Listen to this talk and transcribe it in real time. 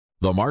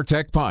The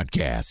Martech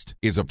Podcast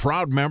is a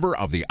proud member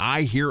of the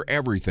I Hear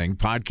Everything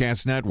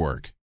Podcast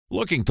Network.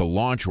 Looking to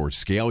launch or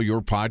scale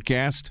your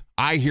podcast?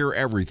 I Hear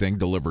Everything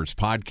delivers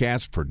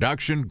podcast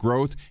production,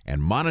 growth,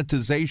 and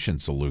monetization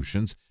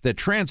solutions that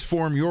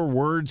transform your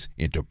words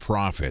into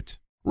profit.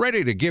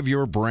 Ready to give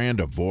your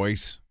brand a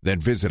voice? Then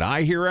visit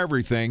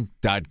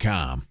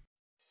iheareverything.com.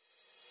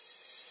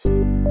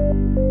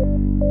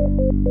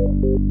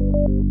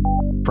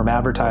 From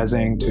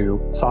advertising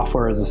to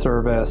software as a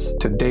service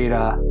to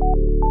data.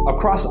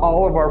 Across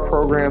all of our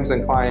programs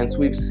and clients,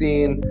 we've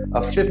seen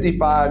a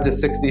 55 to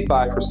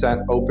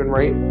 65% open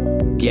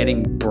rate.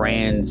 Getting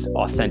brands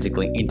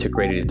authentically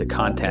integrated into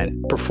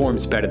content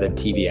performs better than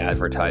TV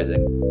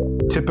advertising.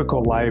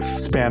 Typical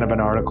lifespan of an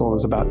article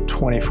is about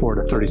 24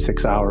 to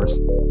 36 hours.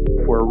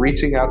 If we're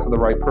reaching out to the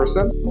right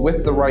person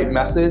with the right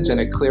message and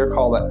a clear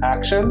call to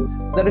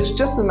action, then it's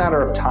just a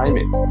matter of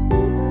timing.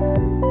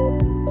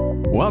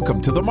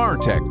 Welcome to the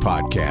Martech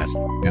Podcast,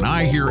 an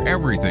I Hear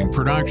Everything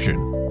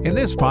production. In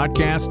this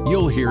podcast,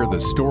 you'll hear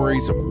the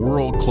stories of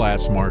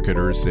world-class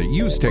marketers that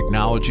use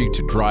technology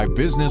to drive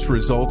business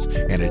results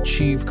and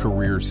achieve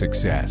career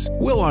success.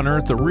 We'll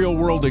unearth the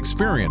real-world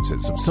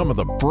experiences of some of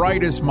the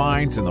brightest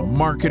minds in the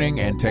marketing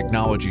and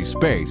technology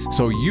space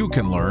so you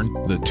can learn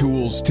the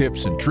tools,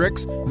 tips, and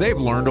tricks they've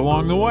learned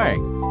along the way.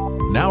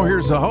 Now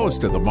here's the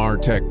host of the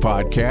Martech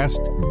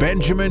Podcast,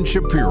 Benjamin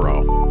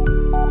Shapiro.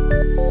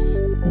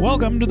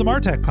 Welcome to the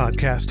Martech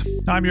Podcast.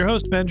 I'm your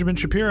host, Benjamin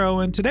Shapiro,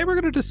 and today we're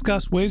going to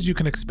discuss ways you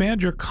can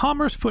expand your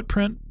commerce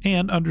footprint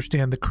and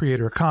understand the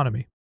creator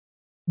economy.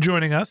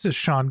 Joining us is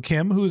Sean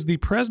Kim, who is the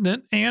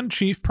president and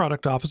chief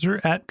product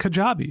officer at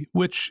Kajabi,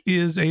 which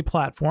is a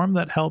platform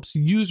that helps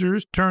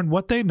users turn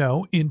what they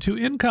know into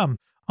income.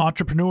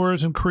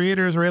 Entrepreneurs and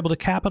creators are able to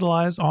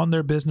capitalize on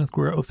their business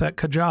growth at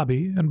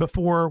Kajabi. And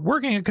before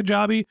working at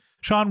Kajabi,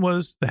 Sean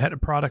was the head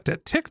of product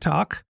at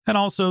TikTok and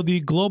also the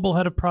global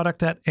head of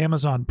product at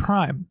Amazon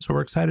Prime. So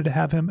we're excited to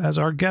have him as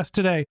our guest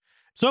today.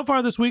 So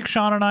far this week,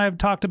 Sean and I have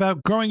talked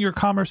about growing your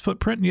commerce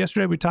footprint. And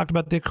yesterday, we talked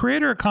about the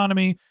creator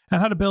economy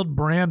and how to build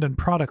brand and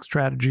product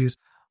strategies.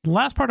 The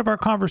last part of our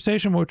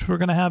conversation, which we're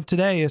going to have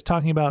today, is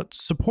talking about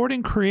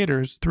supporting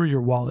creators through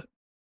your wallet.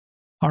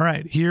 All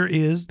right, here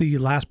is the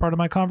last part of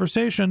my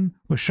conversation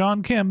with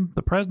Sean Kim,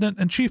 the president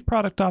and chief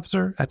product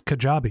officer at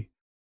Kajabi.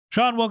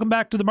 Sean, welcome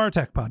back to the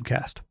Martech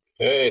Podcast.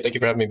 Hey, thank you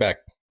for having me back.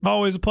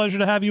 Always a pleasure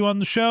to have you on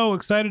the show.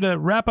 Excited to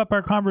wrap up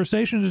our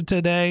conversation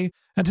today.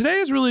 And today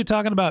is really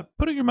talking about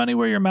putting your money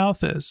where your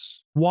mouth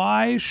is.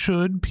 Why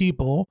should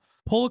people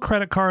pull a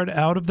credit card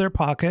out of their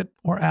pocket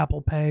or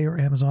Apple Pay or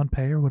Amazon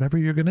Pay or whatever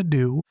you're going to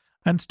do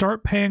and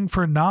start paying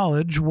for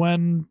knowledge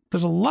when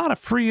there's a lot of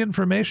free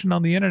information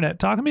on the internet?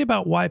 Talk to me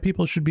about why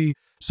people should be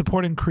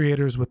supporting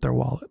creators with their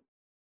wallet.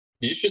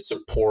 You should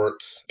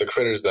support the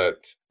creators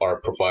that are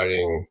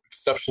providing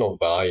exceptional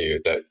value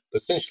that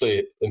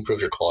essentially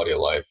improves your quality of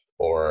life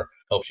or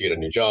helps you get a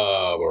new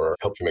job or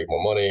helps you make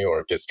more money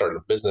or get started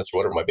a business or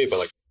whatever it might be.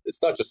 But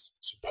it's not just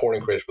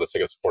supporting creators for the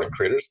sake of supporting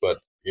creators, but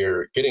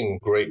you're getting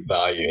great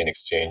value in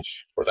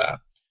exchange for that.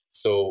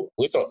 So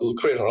at least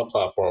creators on our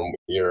platform,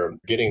 you're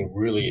getting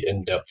really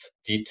in-depth,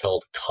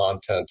 detailed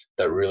content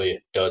that really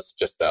does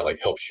just that,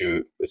 helps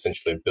you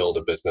essentially build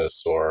a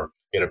business or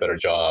get a better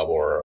job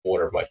or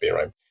whatever it might be,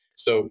 right?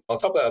 So on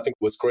top of that, I think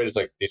what's great is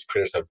these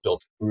creators have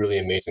built really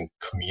amazing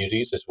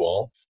communities as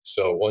well.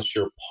 So once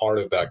you're part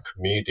of that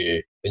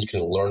community, then you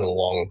can learn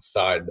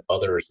alongside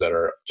others that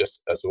are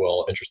just as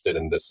well interested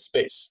in this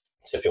space.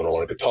 So if you want to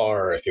learn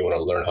guitar, if you want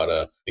to learn how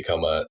to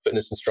become a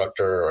fitness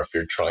instructor, or if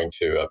you're trying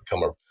to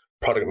become a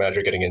product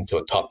manager getting into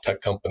a top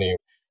tech company,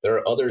 there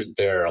are others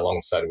there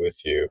alongside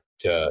with you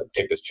to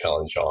take this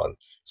challenge on.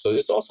 So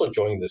it's also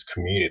joining this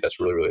community that's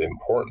really, really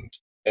important.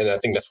 And I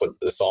think that's what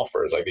this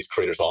offers, these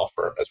creators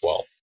offer as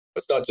well.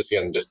 It's not just,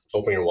 again, just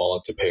open your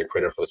wallet to pay a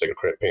creator for the sake of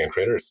paying a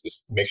creator. It's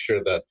just make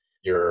sure that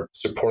you're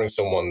supporting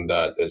someone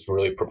that is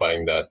really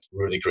providing that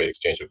really great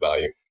exchange of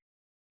value.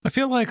 I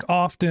feel like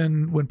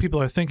often when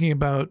people are thinking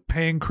about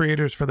paying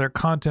creators for their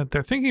content,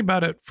 they're thinking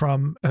about it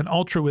from an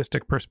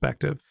altruistic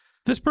perspective.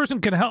 This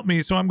person can help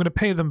me, so I'm going to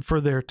pay them for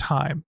their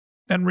time.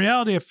 In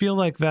reality, I feel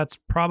like that's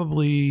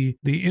probably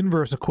the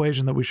inverse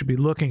equation that we should be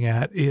looking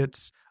at.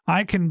 It's,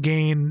 I can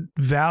gain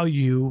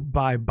value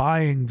by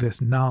buying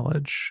this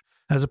knowledge,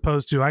 as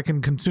opposed to I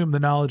can consume the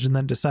knowledge and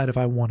then decide if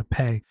I want to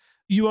pay.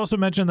 You also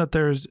mentioned that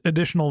there's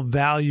additional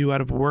value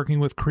out of working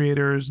with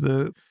creators,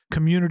 the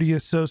community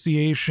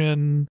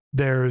association,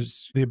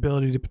 there's the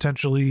ability to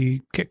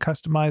potentially get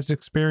customized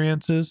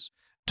experiences.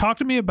 Talk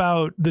to me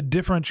about the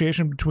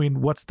differentiation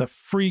between what's the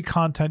free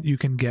content you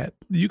can get.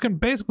 You can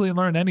basically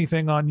learn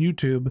anything on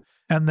YouTube,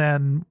 and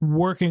then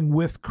working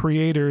with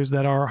creators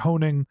that are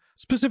honing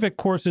specific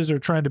courses or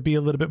trying to be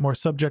a little bit more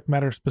subject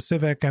matter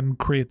specific and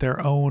create their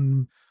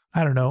own,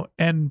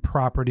 end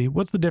property.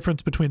 What's the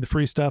difference between the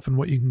free stuff and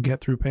what you can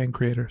get through paying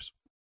creators?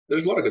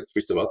 There's a lot of good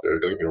free stuff out there,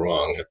 don't get me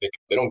wrong. I think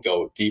they don't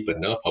go deep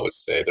enough, I would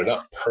say. They're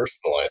not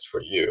personalized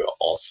for you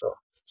also.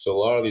 So a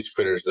lot of these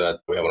creators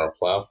that we have on our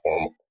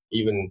platform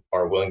even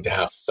are willing to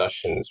have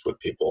sessions with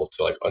people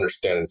to like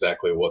understand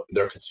exactly what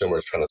their consumer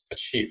is trying to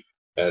achieve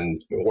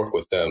and work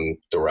with them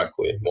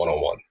directly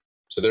one-on-one.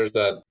 So there's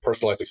that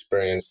personalized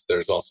experience.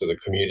 There's also the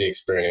community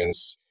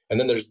experience. And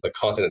then there's the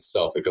content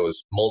itself. It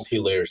goes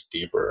multi-layers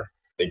deeper.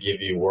 They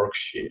give you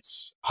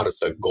worksheets, how to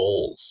set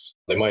goals.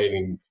 They might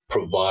even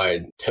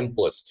provide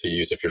templates to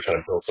use if you're trying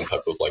to build some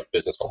type of like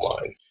business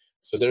online.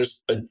 So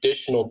there's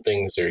additional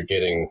things you're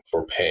getting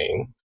for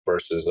paying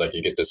versus like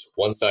you get this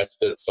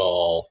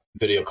one-size-fits-all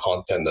video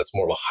content that's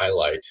more of a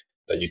highlight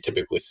that you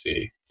typically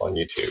see on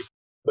YouTube.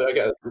 But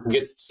again, you can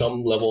get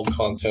some level of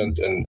content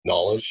and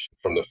knowledge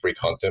from the free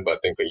content, but I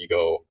think that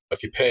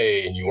if you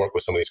pay and you work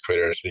with some of these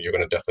creators, you're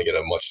going to definitely get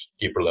a much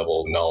deeper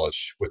level of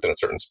knowledge within a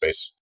certain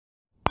space.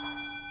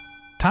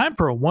 Time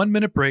for a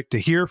 1-minute break to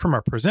hear from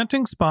our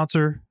presenting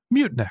sponsor,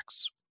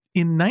 Mutinex.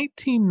 In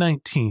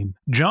 1919,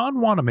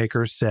 John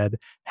Wanamaker said,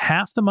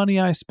 "Half the money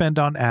I spend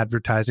on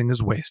advertising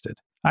is wasted.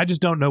 I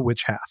just don't know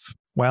which half."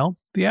 Well,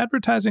 the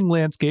advertising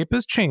landscape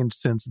has changed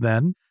since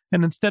then,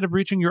 and instead of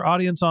reaching your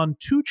audience on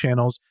 2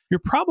 channels, you're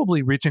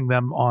probably reaching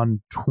them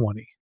on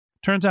 20.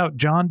 Turns out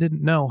John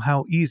didn't know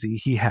how easy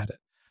he had it.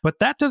 But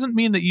that doesn't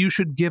mean that you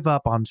should give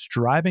up on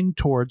striving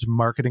towards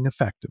marketing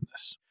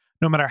effectiveness.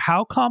 No matter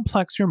how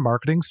complex your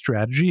marketing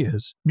strategy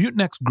is,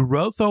 Mutinex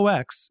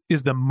GrowthOS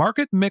is the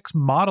market mix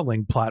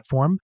modeling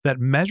platform that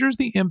measures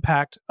the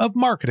impact of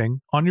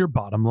marketing on your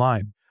bottom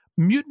line.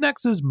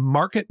 Mutinex's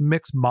market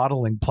mix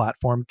modeling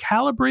platform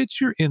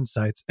calibrates your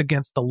insights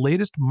against the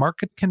latest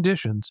market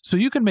conditions so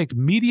you can make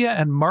media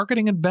and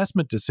marketing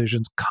investment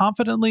decisions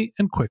confidently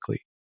and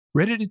quickly.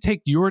 Ready to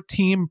take your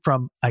team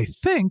from I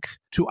think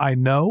to I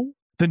know?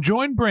 Then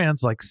join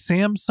brands like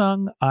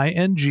Samsung,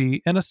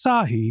 ING, and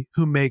Asahi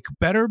who make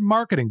better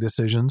marketing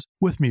decisions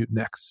with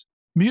Mutinex.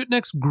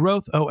 Mutinex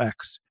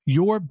GrowthOS.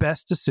 Your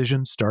best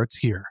decision starts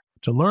here.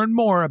 To learn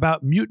more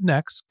about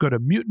Mutinex, go to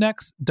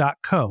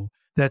mutinex.co.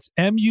 That's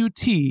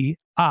MUTINEX.co.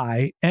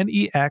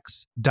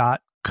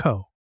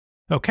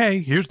 Okay,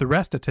 here's the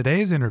rest of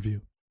today's interview.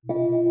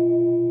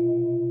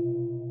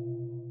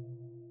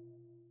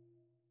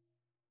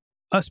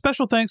 A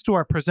special thanks to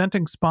our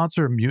presenting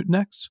sponsor,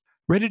 Mutinex.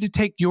 Ready to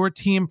take your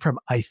team from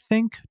I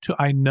think to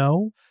I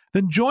know?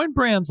 Then join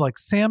brands like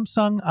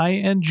Samsung,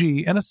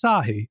 ING, and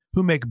Asahi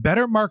who make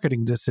better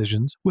marketing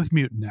decisions with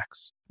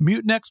Mutinex.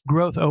 Mutinex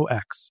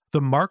GrowthOS, the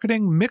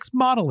marketing mix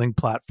modeling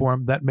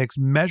platform that makes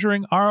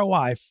measuring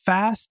ROI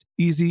fast,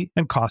 easy,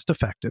 and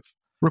cost-effective.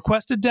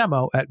 Request a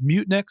demo at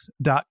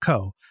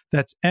mutinex.co.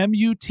 That's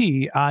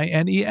MUTINEX.co.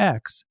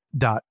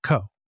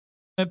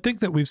 I think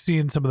that we've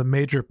seen some of the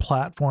major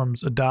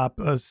platforms adopt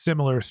a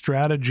similar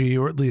strategy,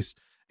 or at least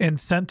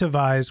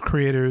incentivize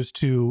creators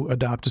to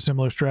adopt a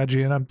similar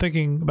strategy. And I'm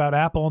thinking about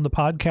Apple in the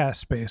podcast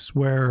space,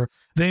 where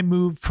they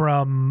moved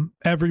from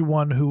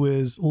everyone who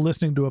is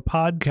listening to a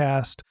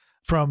podcast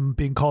from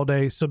being called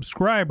a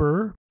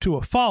subscriber to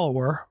a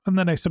follower. And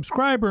then a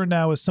subscriber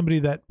now is somebody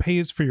that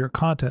pays for your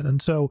content.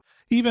 And so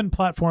even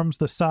platforms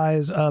the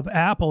size of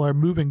Apple are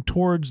moving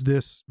towards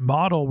this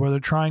model where they're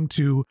trying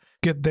to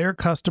get their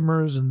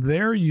customers and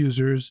their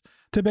users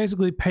to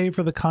basically pay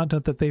for the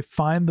content that they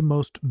find the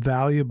most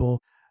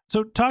valuable.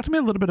 So talk to me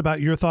a little bit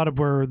about your thought of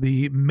where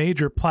the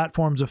major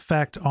platforms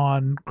affect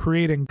on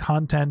creating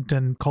content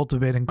and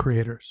cultivating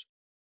creators.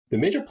 The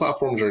major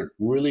platforms are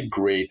really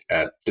great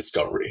at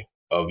discovery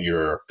of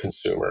your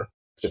consumer.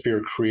 So if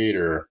you're a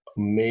creator,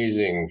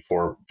 amazing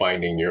for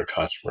finding your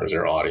customers,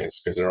 their audience,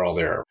 because they're all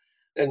there.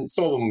 And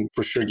some of them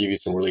for sure give you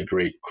some really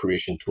great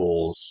creation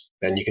tools,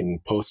 and you can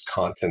post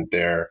content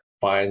there,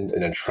 find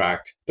and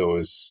attract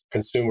those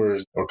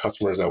consumers or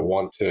customers that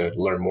want to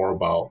learn more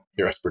about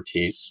your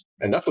expertise.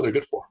 And that's what they're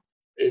good for.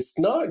 It's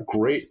not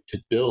great to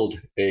build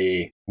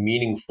a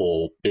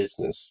meaningful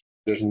business.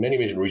 There's many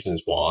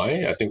reasons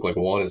why. I think like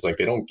one is like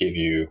they don't give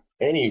you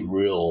any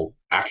real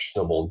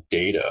actionable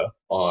data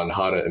on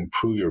how to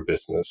improve your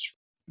business.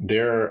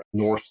 Their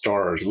North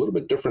Star is a little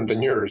bit different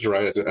than yours,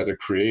 right, as a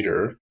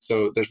creator.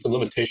 So there's some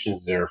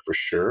limitations there for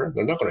sure.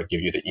 They're not going to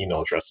give you the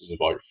email addresses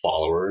of all your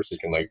followers. You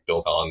can like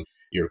build on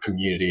your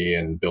community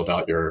and build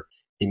out your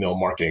email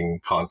marketing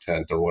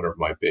content or whatever it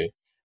might be.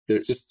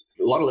 There's just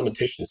a lot of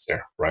limitations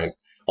there, right?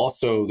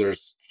 Also,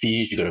 there's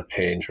fees you got to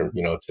pay in terms,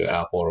 to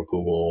Apple or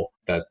Google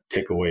that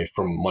take away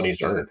from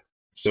monies earned.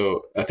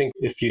 So I think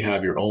if you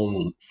have your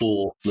own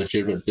full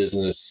legitimate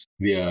business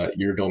via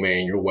your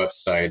domain, your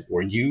website,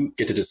 where you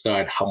get to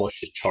decide how much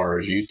to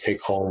charge, you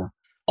take home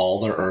all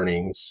the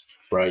earnings,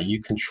 right?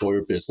 You control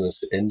your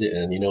business end to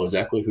end. You know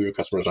exactly who your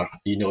customers are.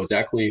 You know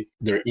exactly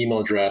their email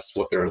address,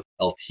 what their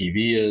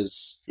LTV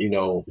is,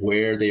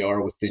 where they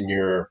are within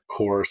your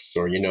course,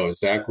 or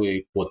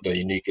exactly what the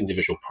unique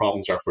individual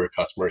problems are for your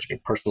customers. You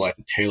can personalize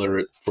and tailor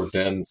it for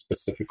them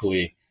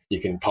specifically. You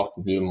can talk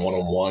to them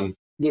one-on-one.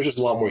 There's just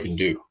a lot more you can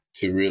do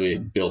to really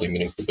build a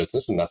meaningful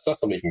business. And that's not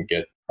something you can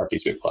get at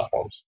these big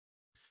platforms.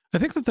 I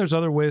think that there's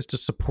other ways to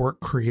support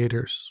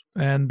creators,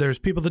 and there's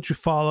people that you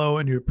follow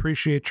and you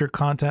appreciate your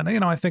content. You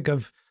know, I think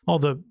of all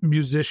the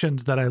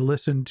musicians that I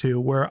listen to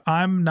where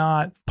I'm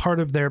not part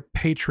of their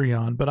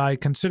Patreon, but I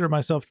consider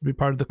myself to be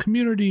part of the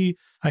community.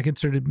 I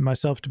consider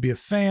myself to be a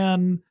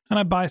fan, and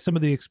I buy some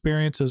of the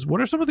experiences.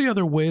 What are some of the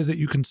other ways that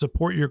you can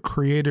support your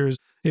creators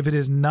if it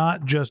is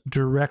not just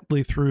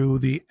directly through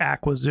the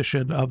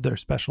acquisition of their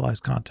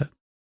specialized content?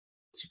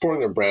 Supporting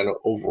their brand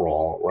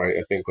overall, right?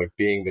 I think like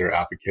being their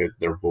advocate,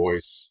 their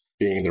voice,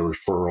 being their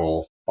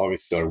referral,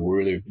 obviously are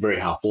really very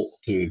helpful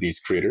to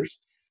these creators.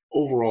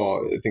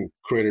 Overall, I think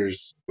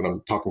creators, when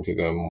I'm talking to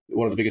them,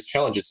 one of the biggest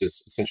challenges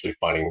is essentially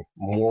finding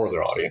more of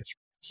their audience.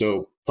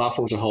 So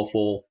platforms are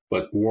helpful,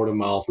 but word of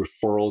mouth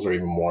referrals are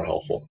even more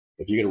helpful.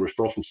 If you get a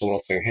referral from someone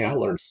else saying, hey, I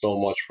learned so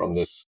much from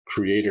this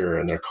creator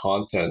and their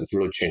content, it's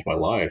really changed my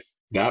life,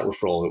 that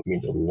referral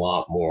means a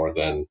lot more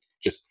than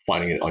just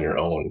finding it on your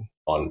own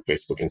on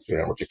Facebook,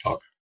 Instagram, or TikTok.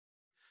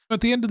 At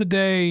the end of the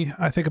day,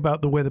 I think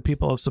about the way that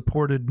people have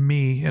supported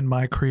me in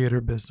my creator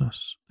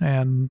business.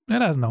 And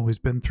it hasn't always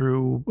been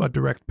through a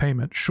direct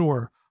payment.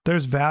 Sure,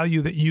 there's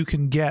value that you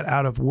can get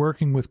out of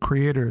working with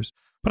creators.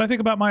 But I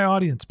think about my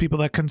audience, people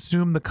that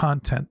consume the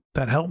content,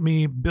 that help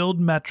me build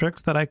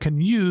metrics that I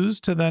can use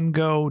to then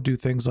go do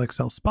things like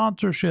sell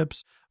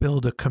sponsorships,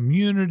 build a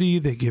community.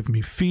 They give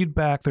me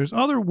feedback. There's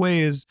other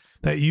ways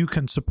that you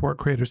can support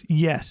creators.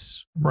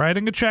 Yes,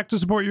 writing a check to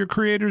support your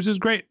creators is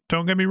great.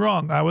 Don't get me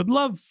wrong. I would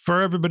love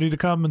for everybody to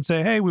come and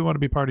say, hey, we want to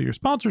be part of your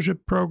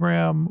sponsorship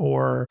program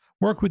or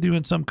work with you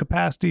in some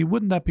capacity.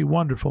 Wouldn't that be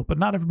wonderful? But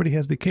not everybody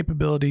has the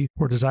capability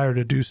or desire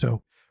to do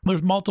so.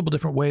 There's multiple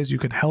different ways you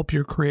can help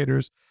your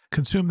creators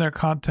consume their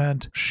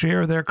content,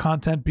 share their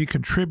content, be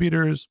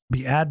contributors,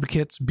 be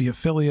advocates, be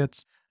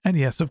affiliates. And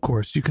yes, of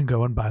course, you can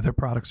go and buy their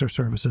products or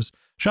services.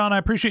 Sean, I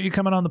appreciate you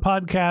coming on the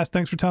podcast.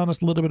 Thanks for telling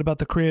us a little bit about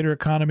the creator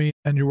economy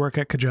and your work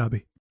at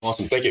Kajabi.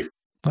 Awesome. Thank you.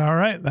 All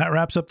right. That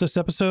wraps up this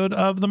episode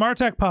of the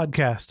Martech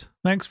Podcast.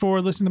 Thanks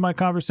for listening to my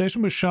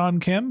conversation with Sean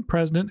Kim,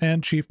 President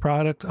and Chief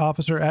Product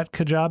Officer at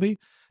Kajabi.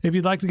 If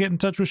you'd like to get in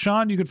touch with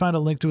Sean, you can find a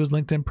link to his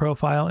LinkedIn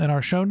profile in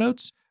our show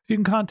notes. You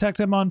can contact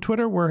him on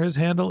Twitter, where his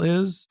handle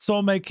is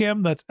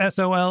Solmekim, that's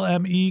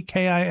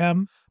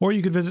SOLMEKIM, or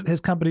you can visit his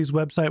company's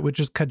website, which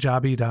is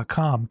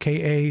kajabi.com,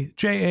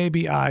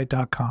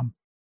 KAJABI.com.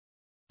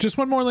 Just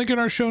one more link in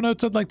our show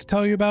notes I'd like to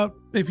tell you about.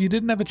 If you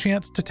didn't have a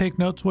chance to take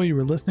notes while you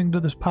were listening to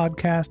this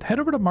podcast, head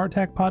over to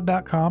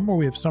martechpod.com, where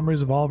we have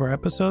summaries of all of our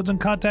episodes and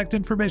contact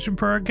information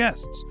for our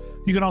guests.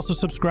 You can also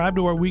subscribe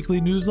to our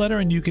weekly newsletter,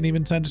 and you can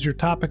even send us your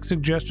topic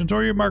suggestions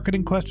or your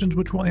marketing questions,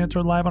 which we'll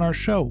answer live on our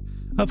show.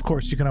 Of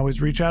course, you can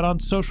always reach out on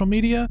social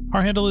media.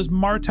 Our handle is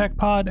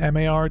MarTechPod,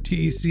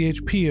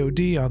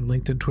 MarTechPod, on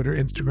LinkedIn, Twitter,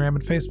 Instagram,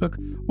 and Facebook.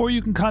 Or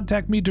you can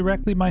contact me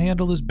directly. My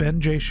handle is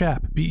Ben J.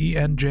 Shap,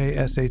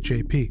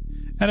 BenJShap.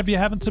 And if you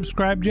haven't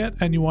subscribed yet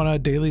and you want a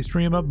daily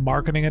stream of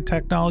marketing and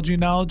technology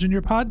knowledge in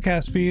your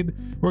podcast feed,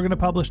 we're going to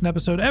publish an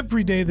episode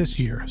every day this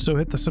year. So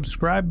hit the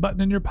subscribe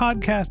button in your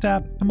podcast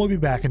app, and we'll be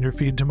back in your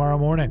feed tomorrow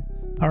morning.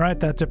 All right,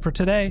 that's it for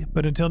today.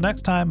 But until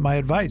next time, my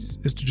advice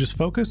is to just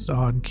focus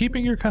on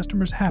keeping your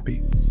customers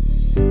happy.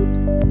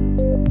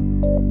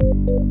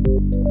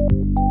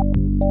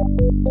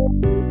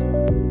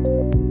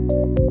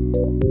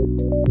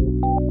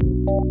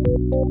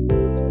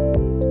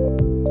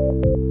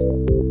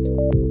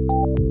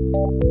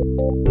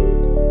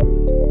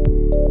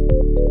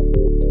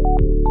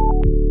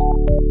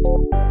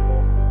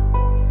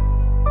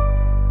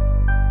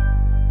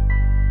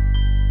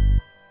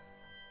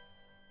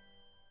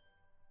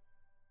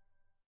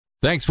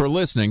 Thanks for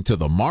listening to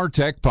the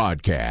MarTech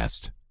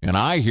Podcast, and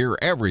I Hear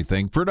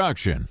Everything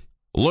production.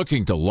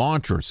 Looking to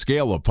launch or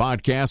scale a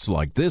podcast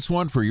like this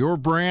one for your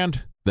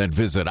brand? Then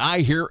visit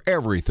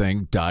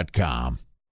iheareverything.com.